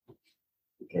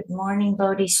Good morning,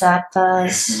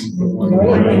 Bodhisattvas.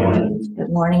 Good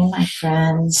morning, my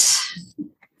friends.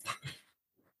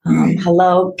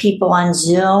 Hello, people on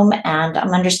Zoom, and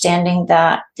I'm understanding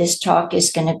that this talk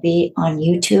is going to be on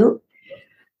YouTube.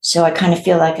 So I kind of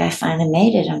feel like I finally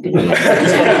made it. I'm going to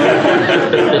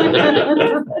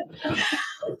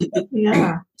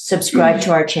yeah. Subscribe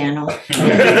to our channel.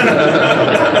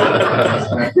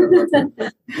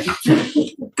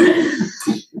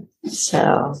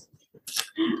 So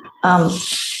I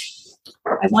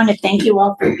want to thank you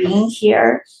all for being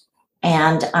here.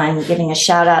 And I'm giving a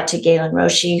shout out to Gayle and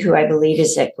Roshi, who I believe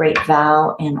is at Great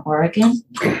Vow in Oregon,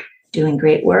 doing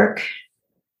great work.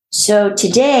 So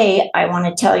today I want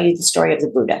to tell you the story of the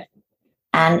Buddha,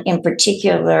 and in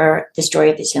particular, the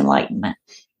story of his enlightenment.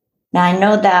 Now, I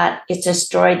know that it's a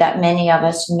story that many of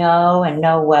us know and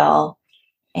know well.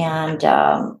 And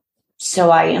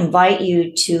so I invite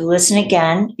you to listen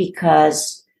again,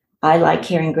 because I like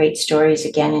hearing great stories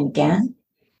again and again.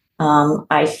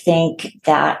 I think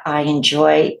that I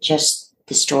enjoy just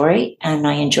the story, and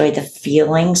I enjoy the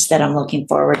feelings that I'm looking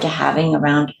forward to having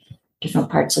around different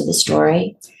parts of the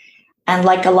story. And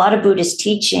like a lot of Buddhist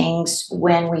teachings,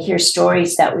 when we hear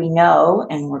stories that we know,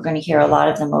 and we're going to hear a lot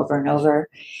of them over and over,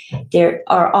 there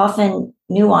are often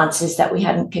nuances that we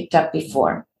hadn't picked up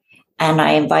before. And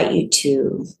I invite you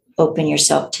to open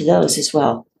yourself to those as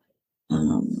well.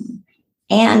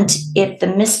 And if the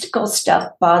mystical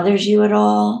stuff bothers you at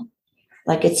all,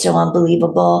 like it's so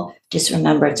unbelievable, just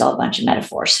remember it's all a bunch of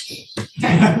metaphors.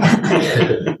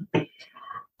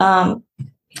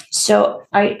 So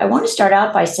I want to start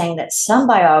out by saying that some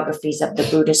biographies of the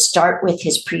Buddha start with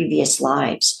his previous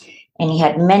lives, and he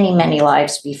had many, many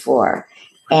lives before.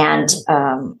 And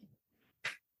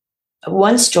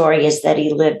one story is that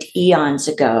he lived eons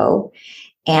ago,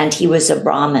 and he was a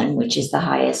Brahmin, which is the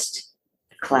highest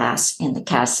class in the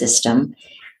caste system.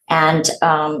 And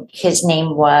his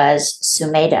name was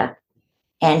Sumedha.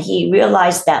 And he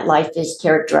realized that life is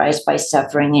characterized by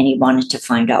suffering, and he wanted to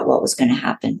find out what was going to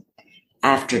happen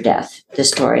after death, the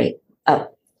story of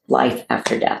life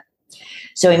after death.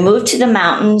 So he moved to the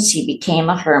mountains, he became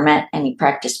a hermit, and he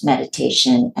practiced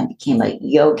meditation and became a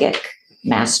yogic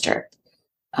master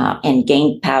and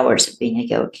gained powers of being a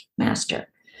yogic master.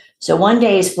 So one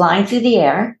day he's flying through the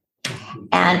air,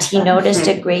 and he noticed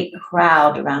a great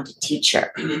crowd around a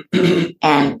teacher.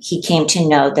 And he came to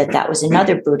know that that was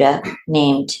another Buddha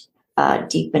named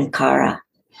Dipankara.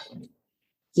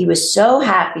 He was so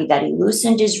happy that he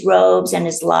loosened his robes and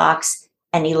his locks,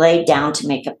 and he laid down to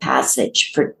make a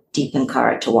passage for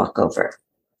Dipankara to walk over.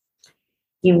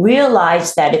 He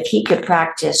realized that if he could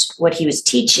practice what he was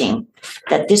teaching,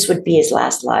 that this would be his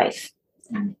last life.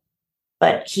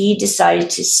 But he decided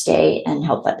to stay and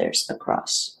help others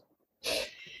across.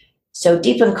 So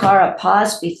Dipankara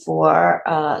paused before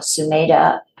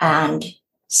Sumedha and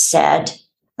said,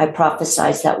 I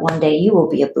prophesied that one day you will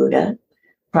be a Buddha,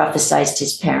 prophesied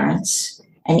his parents,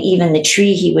 and even the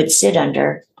tree he would sit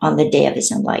under on the day of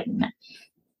his enlightenment.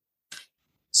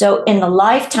 So in the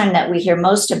lifetime that we hear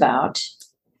most about,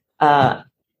 the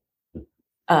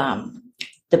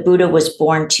Buddha was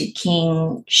born to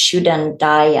King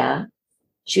Shuddhadana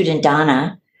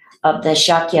of the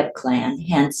Shakya clan,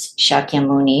 hence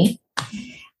Shakyamuni.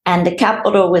 And the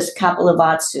capital was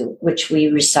Kapilavatthu, which we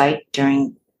recite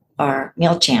during our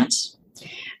meal chants,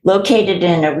 located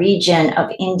in a region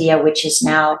of India which is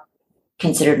now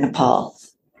considered Nepal.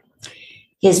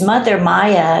 His mother,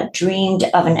 Maya, dreamed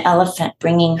of an elephant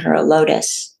bringing her a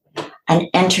lotus and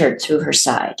entered through her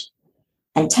side.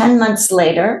 And 10 months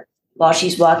later, while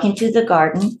she's walking through the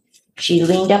garden, she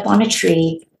leaned up on a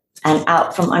tree, and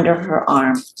out from under her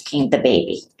arm came the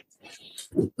baby.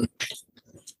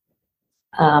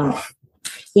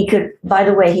 He could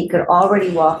already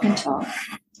walk and talk.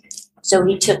 So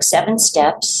he took 7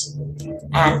 steps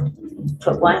and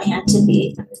put one hand to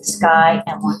the sky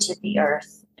and one to the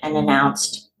earth and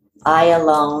announced, I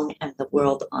alone am the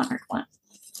world-honored one.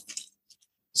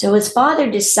 So his father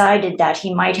decided that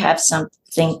he might have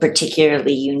something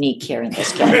particularly unique here in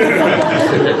this game.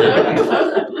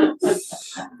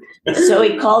 So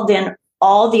he called in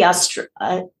all the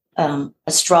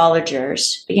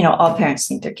astrologers. You know, all parents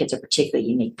think their kids are particularly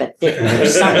unique, but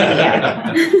there's something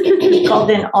there. He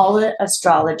called in all the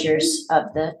astrologers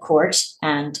of the court,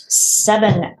 and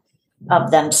 7 of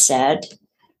them said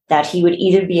that he would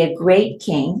either be a great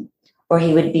king or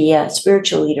he would be a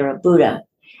spiritual leader, a Buddha.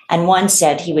 And one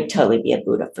said he would totally be a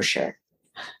Buddha for sure.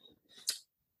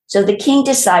 So the king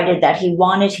decided that he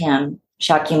wanted him,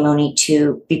 Shakyamuni,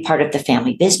 to be part of the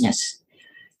family business.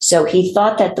 So he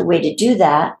thought that the way to do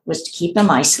that was to keep him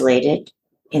isolated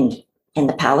in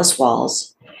the palace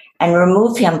walls and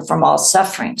remove him from all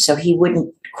suffering so he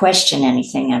wouldn't question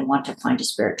anything and want to find a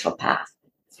spiritual path.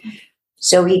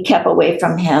 So he kept away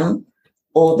from him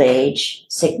old age,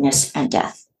 sickness, and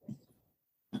death.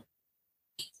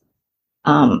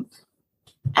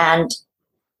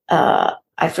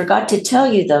 I forgot to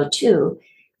tell you, though, too,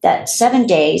 that 7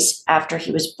 days after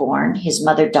he was born, his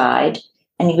mother died,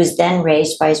 and he was then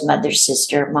raised by his mother's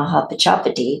sister,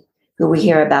 Mahapachapati, who we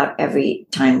hear about every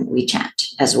time we chant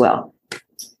as well.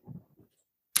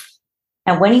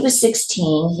 And when he was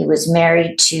 16, he was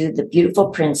married to the beautiful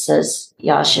princess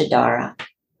Yashodhara.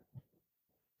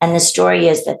 And the story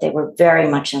is that they were very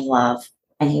much in love,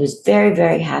 and he was very,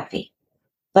 very happy.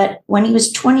 But when he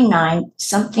was 29,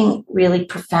 something really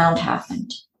profound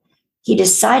happened. He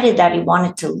decided that he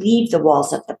wanted to leave the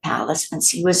walls of the palace and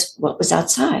see what was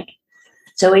outside.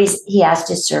 So he asked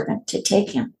his servant to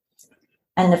take him.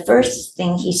 And the first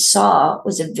thing he saw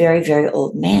was a very, very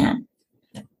old man.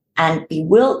 And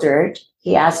bewildered,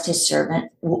 he asked his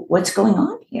servant, "What's going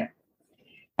on here?"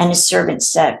 And his servant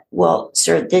said, "Well,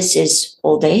 sir, this is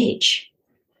old age.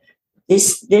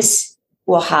 This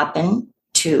will happen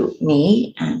to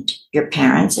me and your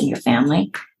parents and your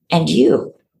family and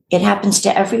you. It happens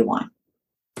to everyone."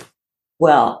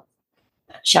 Well,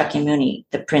 Shakyamuni,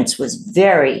 the prince, was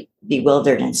very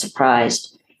bewildered and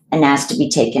surprised and asked to be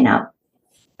taken out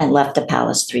and left the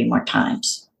palace 3 more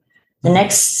times. The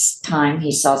next time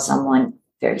he saw someone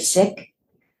very sick,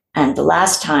 and the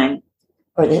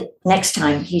next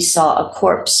time he saw a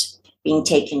corpse being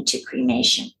taken to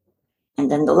cremation. And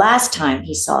then the last time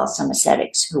he saw some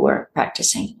ascetics who were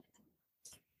practicing.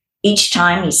 Each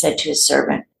time he said to his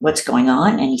servant, "What's going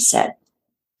on?" And he said,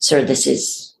 "Sir, this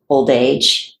is old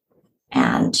age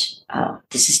and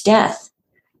this is death.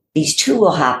 These two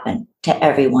will happen to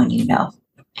everyone you know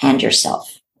and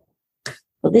yourself."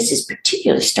 Well, this is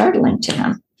particularly startling to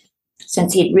him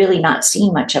since he had really not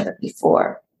seen much of it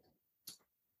before.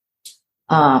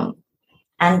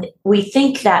 And we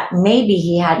think that maybe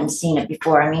he hadn't seen it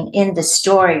before. I mean, in the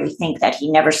story, we think that he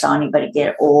never saw anybody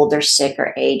get old or sick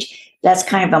or age. That's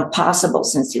kind of impossible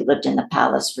since he lived in the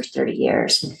palace for 30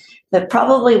 years. But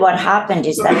probably what happened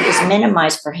is that it was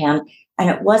minimized for him. And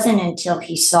it wasn't until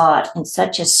he saw it in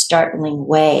such a startling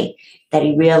way that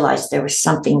he realized there was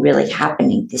something really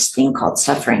happening, this thing called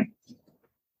suffering.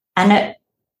 And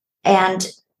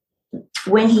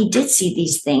when he did see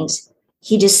these things,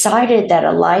 he decided that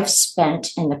a life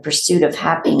spent in the pursuit of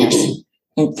happiness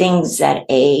in things that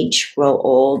age, grow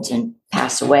old, and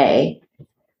pass away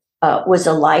was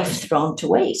a life thrown to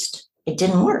waste. It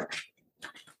didn't work.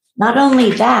 Not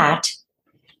only that,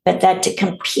 but that to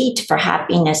compete for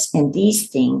happiness in these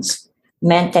things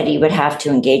meant that he would have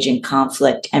to engage in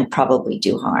conflict and probably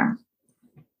do harm.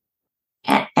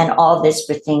 And all this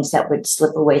for things that would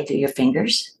slip away through your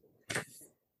fingers.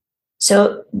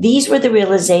 So these were the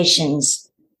realizations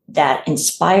that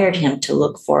inspired him to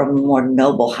look for a more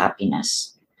noble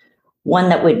happiness, one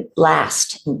that would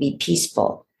last and be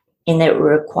peaceful, and that would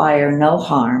require no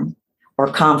harm or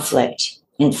conflict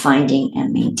in finding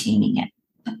and maintaining it.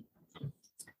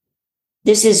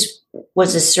 This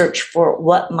was a search for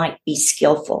what might be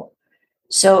skillful.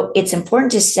 So it's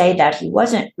important to say that he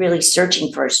wasn't really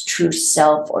searching for his true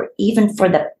self or even for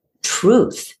the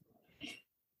truth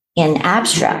in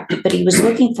abstract, but he was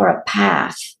looking for a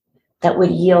path that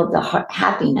would yield the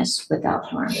happiness without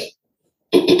harm.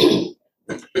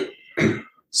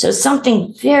 So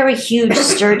something very huge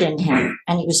stirred in him,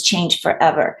 and he was changed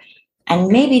forever. And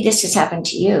maybe this has happened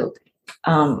to you.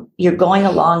 You're going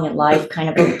along in life kind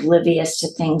of oblivious to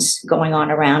things going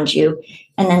on around you,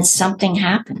 and then something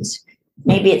happens.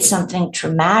 Maybe it's something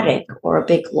traumatic or a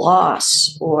big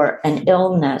loss or an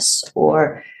illness,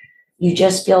 or you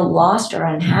just feel lost or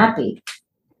unhappy.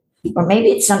 Or maybe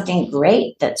it's something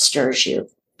great that stirs you.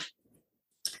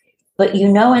 But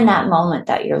you know in that moment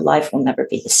that your life will never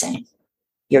be the same.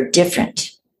 You're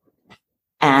different.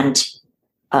 And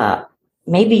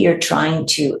maybe you're trying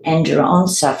to end your own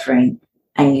suffering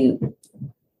and you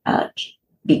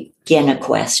begin a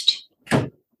quest.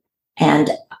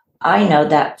 And I know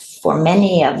that for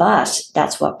many of us,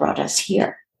 that's what brought us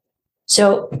here.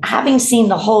 So having seen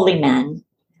the holy men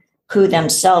who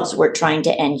themselves were trying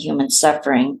to end human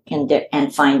suffering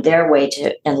and find their way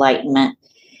to enlightenment,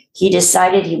 he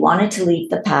decided he wanted to leave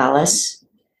the palace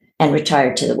and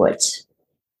retire to the woods.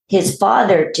 His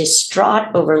father,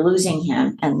 distraught over losing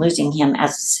him and losing him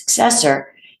as a successor,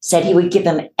 said he would give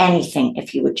him anything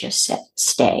if he would just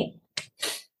stay.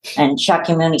 And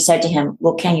Shakyamuni said to him,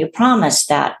 "Well, can you promise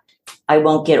that I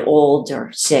won't get old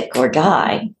or sick or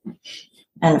die?"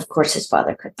 And of course, his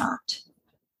father could not.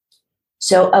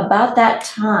 So about that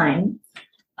time,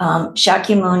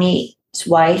 Shakyamuni's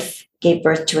wife gave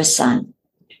birth to a son,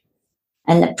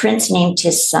 and the prince named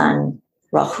his son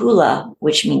Rahula,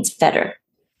 which means fetter,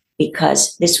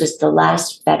 because this was the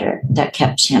last fetter that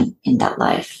kept him in that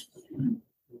life.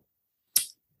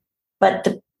 But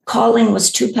the calling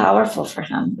was too powerful for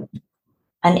him,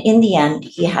 and in the end,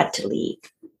 he had to leave.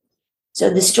 So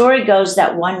the story goes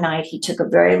that one night he took a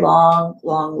very long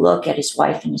look at his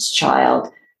wife and his child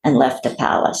and left the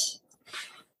palace.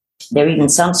 There are even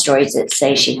some stories that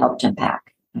say she helped him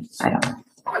pack. I don't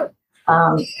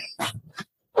know.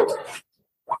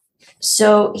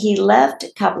 So he left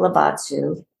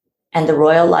Kapilavastu and the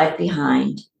royal life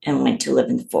behind and went to live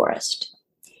in the forest.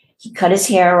 He cut his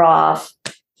hair off.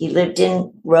 He lived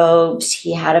in robes.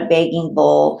 He had a begging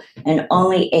bowl and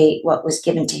only ate what was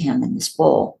given to him in this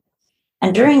bowl.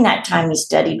 And during that time, he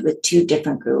studied with 2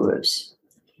 different gurus.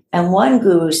 And one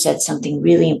guru said something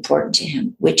really important to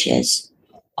him, which is,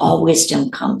 all wisdom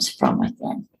comes from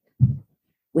within.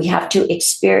 We have to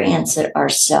experience it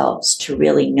ourselves to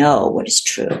really know what is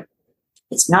true.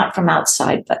 It's not from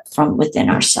outside, but from within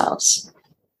ourselves.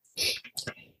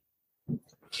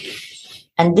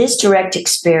 And this direct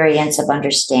experience of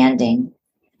understanding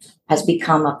has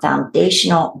become a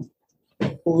foundational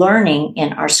learning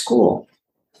in our school.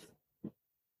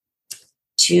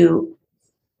 To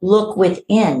look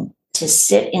within, to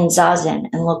sit in zazen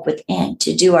and look within,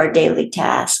 to do our daily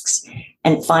tasks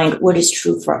and find what is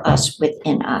true for us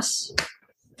within us.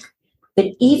 But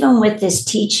even with this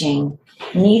teaching,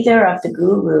 neither of the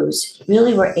gurus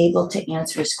really were able to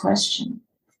answer his question.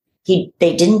 They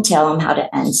didn't tell him how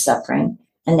to end suffering,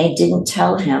 and they didn't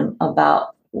tell him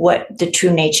about what the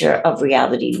true nature of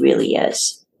reality really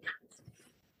is.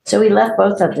 So he left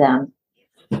both of them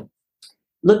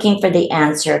looking for the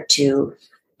answer to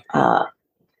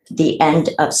the end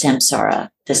of samsara,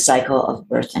 the cycle of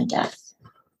birth and death.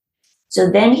 So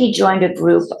then he joined a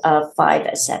group of 5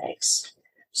 ascetics.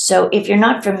 So if you're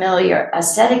not familiar,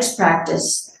 ascetics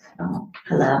practice,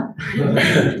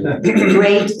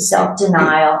 great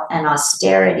self-denial and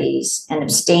austerities and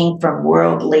abstain from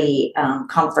worldly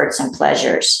comforts and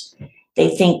pleasures.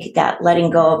 They think that letting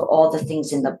go of all the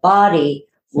things in the body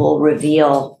will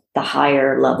reveal the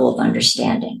higher level of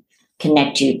understanding,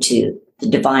 connect you to the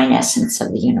divine essence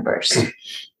of the universe.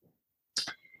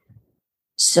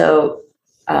 So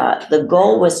the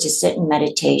goal was to sit in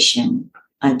meditation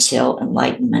until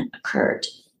enlightenment occurred.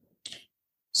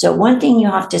 So one thing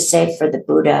you have to say for the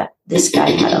Buddha, this guy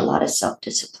had a lot of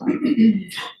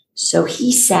self-discipline. So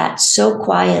he sat so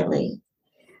quietly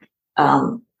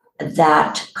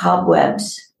that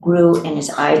cobwebs grew in his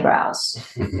eyebrows,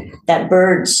 that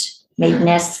birds made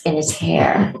nests in his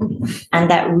hair,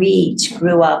 and that reeds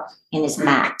grew up in his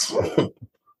mat,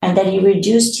 and that he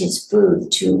reduced his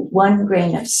food to 1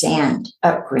 grain of sand,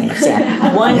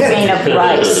 1 grain of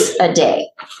rice a day.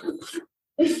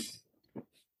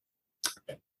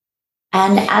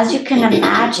 And as you can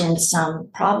imagine, some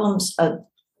problems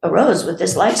arose with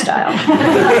this lifestyle.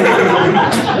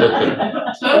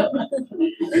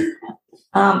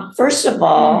 First of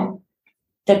all,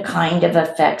 the kind of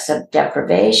effects of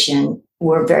deprivation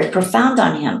were very profound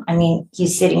on him. I mean,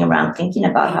 he's sitting around thinking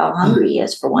about how hungry he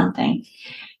is, for one thing.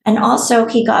 And also,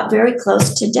 he got very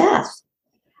close to death.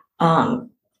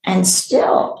 And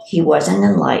still, he wasn't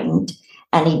enlightened,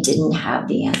 and he didn't have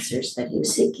the answers that he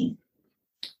was seeking.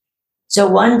 So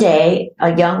one day,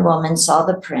 a young woman saw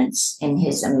the prince in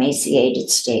his emaciated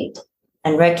state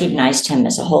and recognized him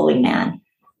as a holy man.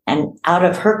 And out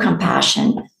of her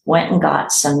compassion, went and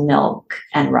got some milk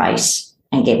and rice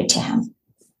and gave it to him.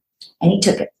 And he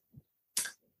took it.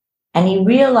 And he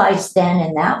realized then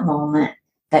in that moment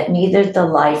that neither the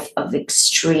life of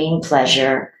extreme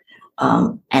pleasure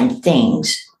and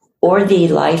things or the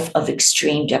life of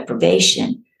extreme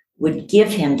deprivation would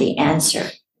give him the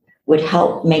answer, would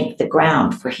help make the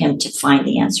ground for him to find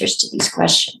the answers to these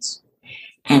questions.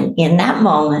 And in that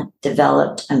moment,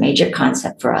 developed a major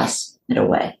concept for us, middle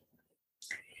way.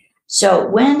 So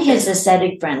when his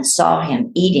ascetic friends saw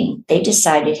him eating, they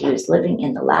decided he was living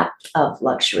in the lap of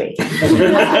luxury.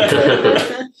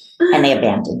 And they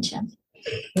abandoned him.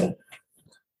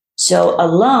 So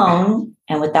alone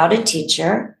and without a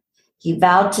teacher, he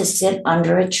vowed to sit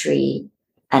under a tree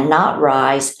and not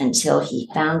rise until he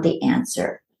found the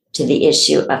answer to the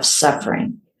issue of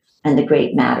suffering and the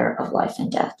great matter of life and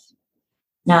death.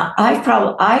 Now, I've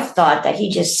thought that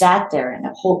he just sat there in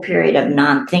a whole period of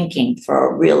non-thinking for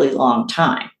a really long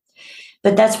time,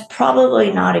 but that's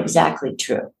probably not exactly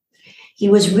true. He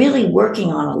was really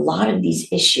working on a lot of these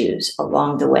issues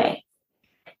along the way.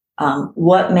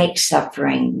 What makes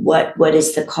suffering? What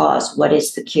is the cause? What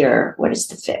is the cure? What is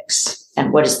the fix?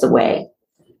 And what is the way?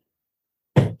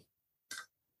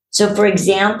 So, for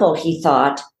example, he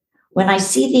thought, when I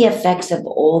see the effects of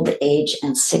old age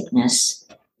and sickness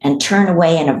and turn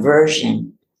away in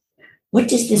aversion, what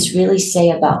does this really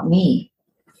say about me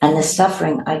and the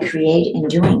suffering I create in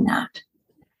doing that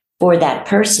for that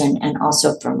person and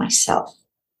also for myself?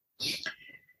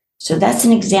 So that's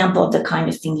an example of the kind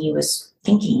of thing he was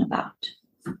thinking about.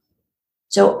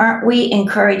 So aren't we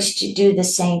encouraged to do the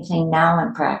same thing now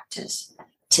in practice?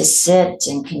 To sit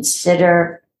and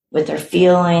consider with our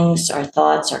feelings, our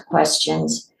thoughts, our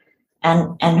questions,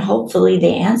 and hopefully the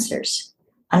answers.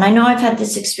 And I know I've had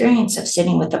this experience of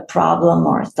sitting with a problem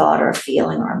or a thought or a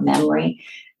feeling or a memory,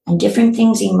 and different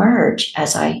things emerge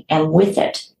as I am with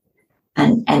it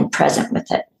and present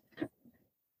with it.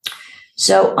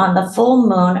 So on the full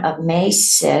moon of May,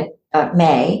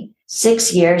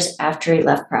 6 years after he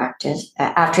left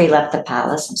after he left the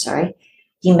palace,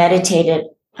 he meditated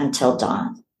until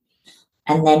dawn.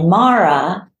 And then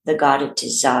Mara, the god of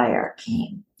desire,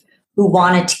 came, who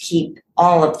wanted to keep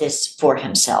all of this for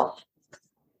himself.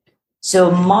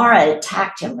 So Mara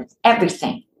attacked him with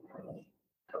everything: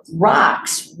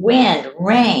 rocks, wind,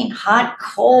 rain, hot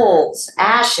coals,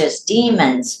 ashes,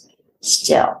 demons.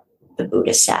 Still, the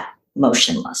Buddha sat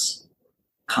motionless,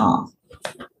 calm.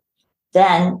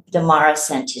 Then the Mara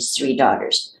sent his 3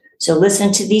 daughters. So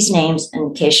listen to these names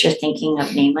in case you're thinking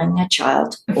of naming a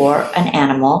child or an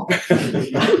animal.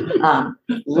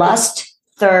 Lust,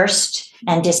 thirst,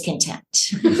 and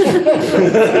discontent.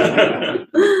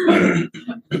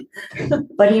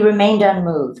 But he remained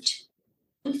unmoved.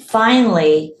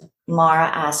 Finally,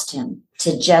 Mara asked him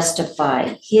to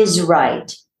justify his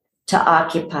right to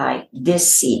occupy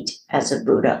this seat as a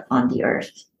Buddha on the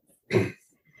earth.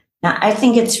 Now, I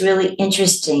think it's really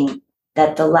interesting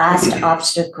that the last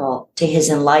obstacle to his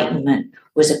enlightenment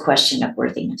was a question of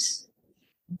worthiness.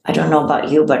 I don't know about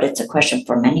you, but it's a question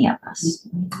for many of us,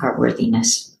 our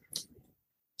worthiness.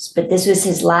 But this was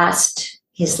his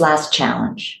last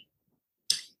challenge.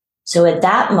 So at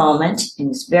that moment, in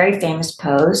this very famous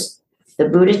pose, the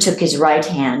Buddha took his right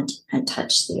hand and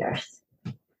touched the earth.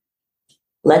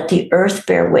 Let the earth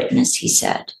bear witness, he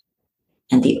said,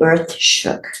 and the earth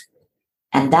shook.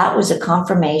 And that was a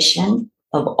confirmation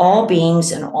of all beings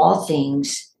and all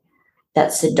things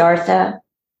that Siddhartha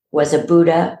was a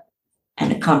Buddha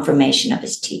and a confirmation of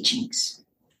his teachings.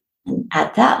 And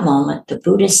at that moment, the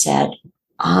Buddha said,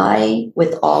 I,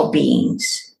 with all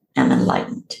beings, am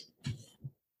enlightened.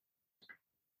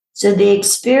 So the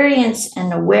experience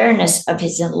and awareness of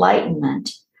his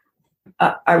enlightenment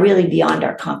are really beyond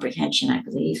our comprehension, I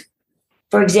believe.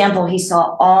 For example, he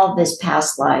saw all of his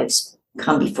past lives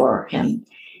come before him,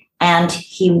 and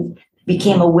he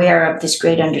became aware of this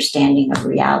great understanding of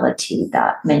reality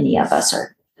that many of us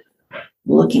are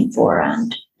looking for,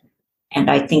 and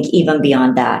I think even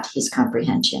beyond that, his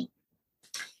comprehension.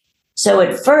 So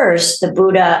at first, the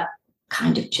Buddha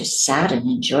kind of just sat and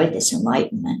enjoyed this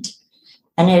enlightenment.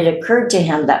 And it occurred to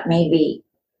him that maybe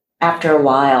after a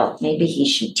while, maybe he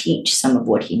should teach some of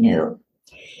what he knew.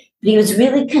 But he was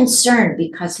really concerned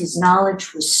because his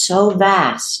knowledge was so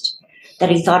vast that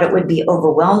he thought it would be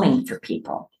overwhelming for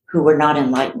people who were not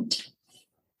enlightened.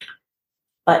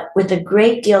 But with a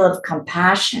great deal of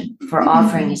compassion for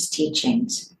offering his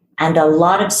teachings and a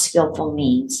lot of skillful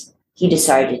means, he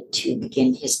decided to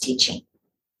begin his teaching.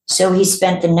 So he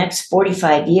spent the next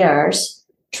 45 years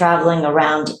traveling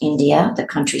around India, the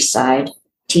countryside,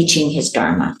 teaching his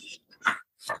Dharma.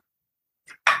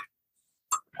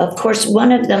 Of course,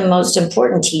 one of the most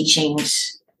important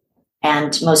teachings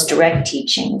and most direct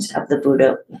teachings of the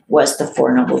Buddha was the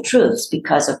Four Noble Truths,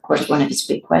 because, of course, one of his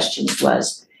big questions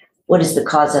was, what is the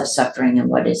cause of suffering and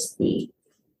what is the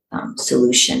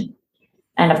solution?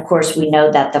 And, of course, we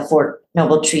know that the Four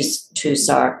Noble Truths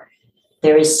are,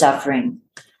 there is suffering.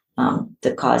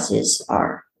 The causes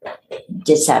are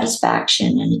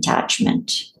dissatisfaction and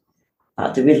attachment.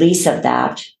 The release of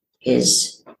that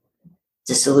is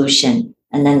the solution,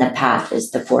 and then the path is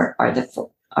the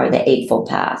Eightfold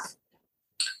Path.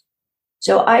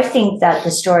 So I think that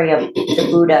the story of the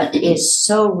Buddha is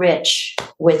so rich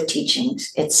with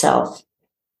teachings itself.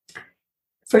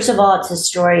 First of all, it's a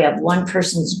story of one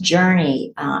person's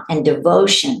journey and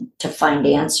devotion to find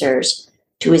answers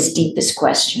to his deepest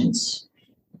questions.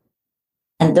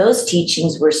 And those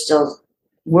teachings we're still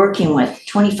working with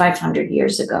 2,500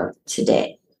 years ago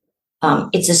today.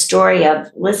 It's a story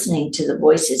of listening to the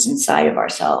voices inside of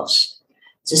ourselves.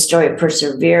 It's a story of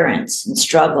perseverance and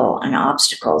struggle and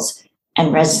obstacles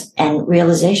and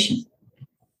realization.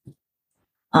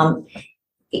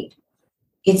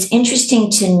 It's interesting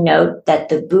to note that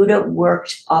the Buddha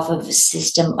worked off of a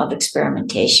system of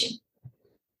experimentation.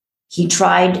 He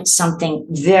tried something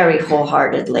very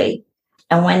wholeheartedly.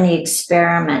 And when the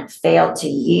experiment failed to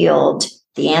yield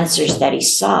the answers that he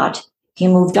sought, he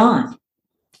moved on.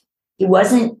 He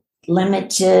wasn't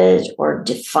limited or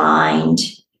defined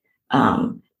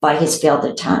by his failed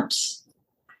attempts.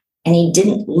 And he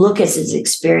didn't look at his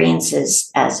experiences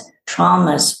as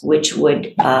traumas, which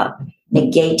would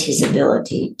negate his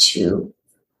ability to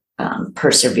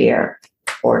persevere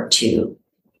or to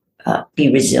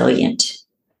be resilient.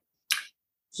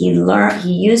 He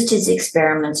used his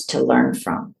experiments to learn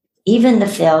from. Even the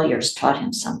failures taught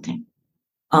him something.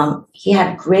 He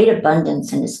had great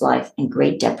abundance in his life and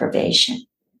great deprivation.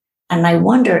 And I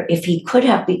wonder if he could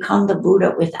have become the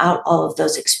Buddha without all of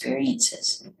those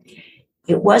experiences.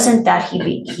 It wasn't that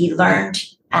he learned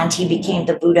and he became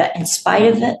the Buddha in spite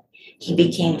of it. He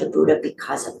became the Buddha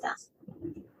because of them.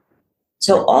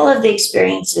 So all of the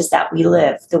experiences that we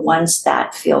live, the ones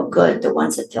that feel good, the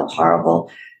ones that feel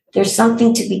horrible, there's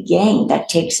something to be gained that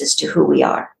takes us to who we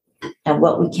are and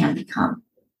what we can become.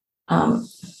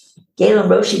 Gayle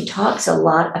Roshi talks a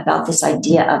lot about this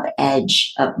idea of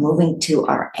edge, of moving to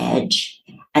our edge,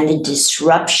 and the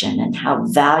disruption and how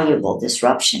valuable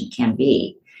disruption can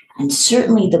be. And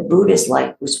certainly the Buddha's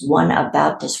life was one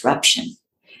about disruption.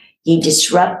 He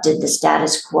disrupted the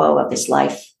status quo of his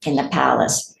life in the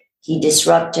palace. He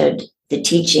disrupted the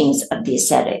teachings of the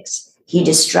ascetics. He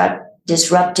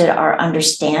disrupted our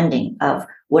understanding of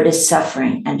what is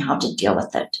suffering and how to deal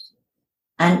with it.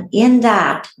 And in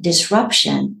that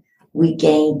disruption, we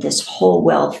gained this whole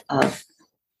wealth of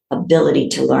ability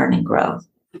to learn and grow.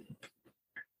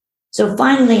 So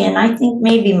finally, and I think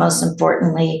maybe most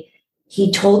importantly,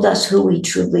 he told us who we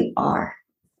truly are.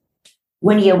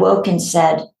 When he awoke and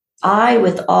said, "I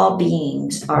with all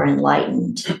beings are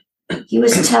enlightened," he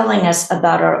was telling us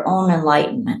about our own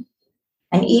enlightenment.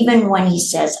 And even when he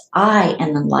says, "I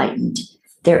am enlightened,"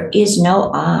 there is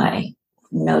no I,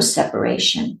 no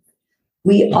separation.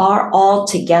 We are all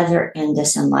together in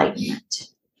this enlightenment.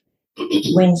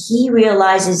 When he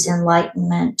realizes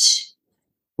enlightenment,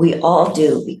 we all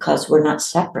do, because we're not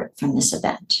separate from this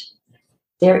event.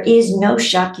 There is no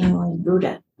Shakyamuni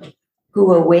Buddha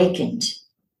who awakened,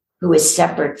 who is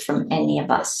separate from any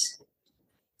of us.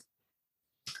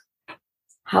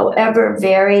 However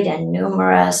varied and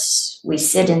numerous, we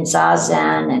sit in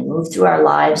Zazen and move through our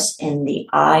lives in the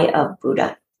eye of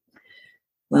Buddha.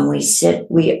 When we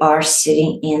sit, we are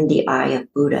sitting in the eye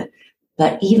of Buddha.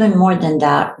 But even more than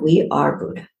that, we are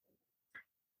Buddha.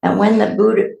 And when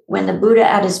the Buddha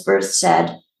at his birth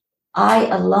said, "I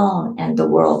alone am the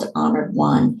world honored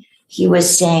one," he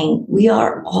was saying, we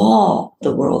are all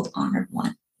the world honored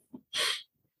one.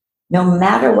 No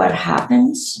matter what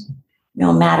happens,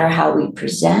 no matter how we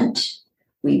present,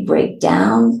 we break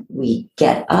down, we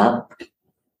get up,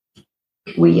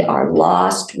 we are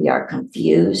lost, we are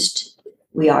confused,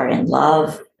 we are in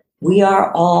love. We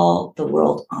are all the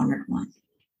world honored one.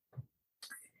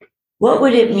 What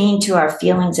would it mean to our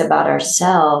feelings about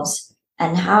ourselves,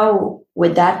 and how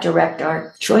would that direct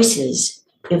our choices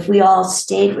if we all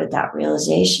stayed with that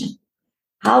realization?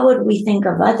 How would we think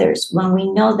of others when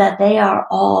we know that they are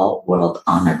all world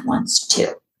honored ones too,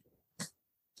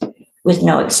 with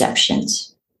no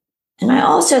exceptions? And I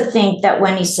also think that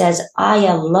when he says, "I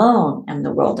alone am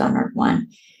the world honored one,"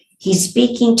 he's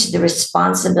speaking to the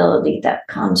responsibility that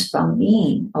comes from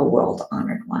being a world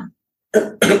honored one.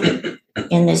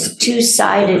 In this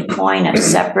two-sided coin of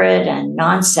separate and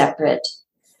non-separate,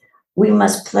 we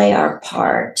must play our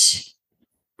part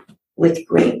with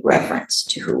great reverence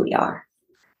to who we are.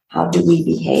 How do we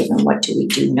behave and what do we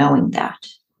do knowing that?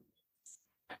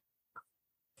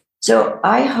 So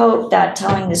I hope that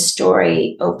telling the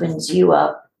story opens you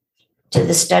up to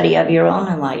the study of your own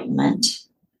enlightenment,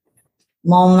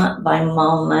 moment by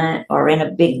moment or in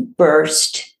a big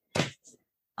burst,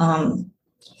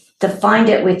 to find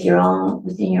it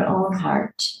within your own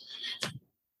heart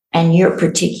and your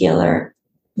particular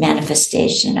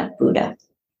manifestation of Buddha.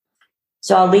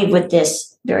 So I'll leave with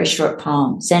this very short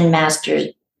poem. Zen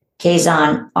Master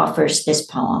Keizan offers this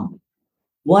poem.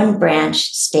 One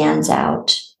branch stands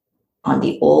out on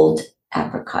the old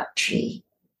apricot tree.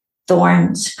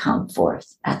 Thorns come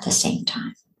forth at the same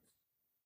time.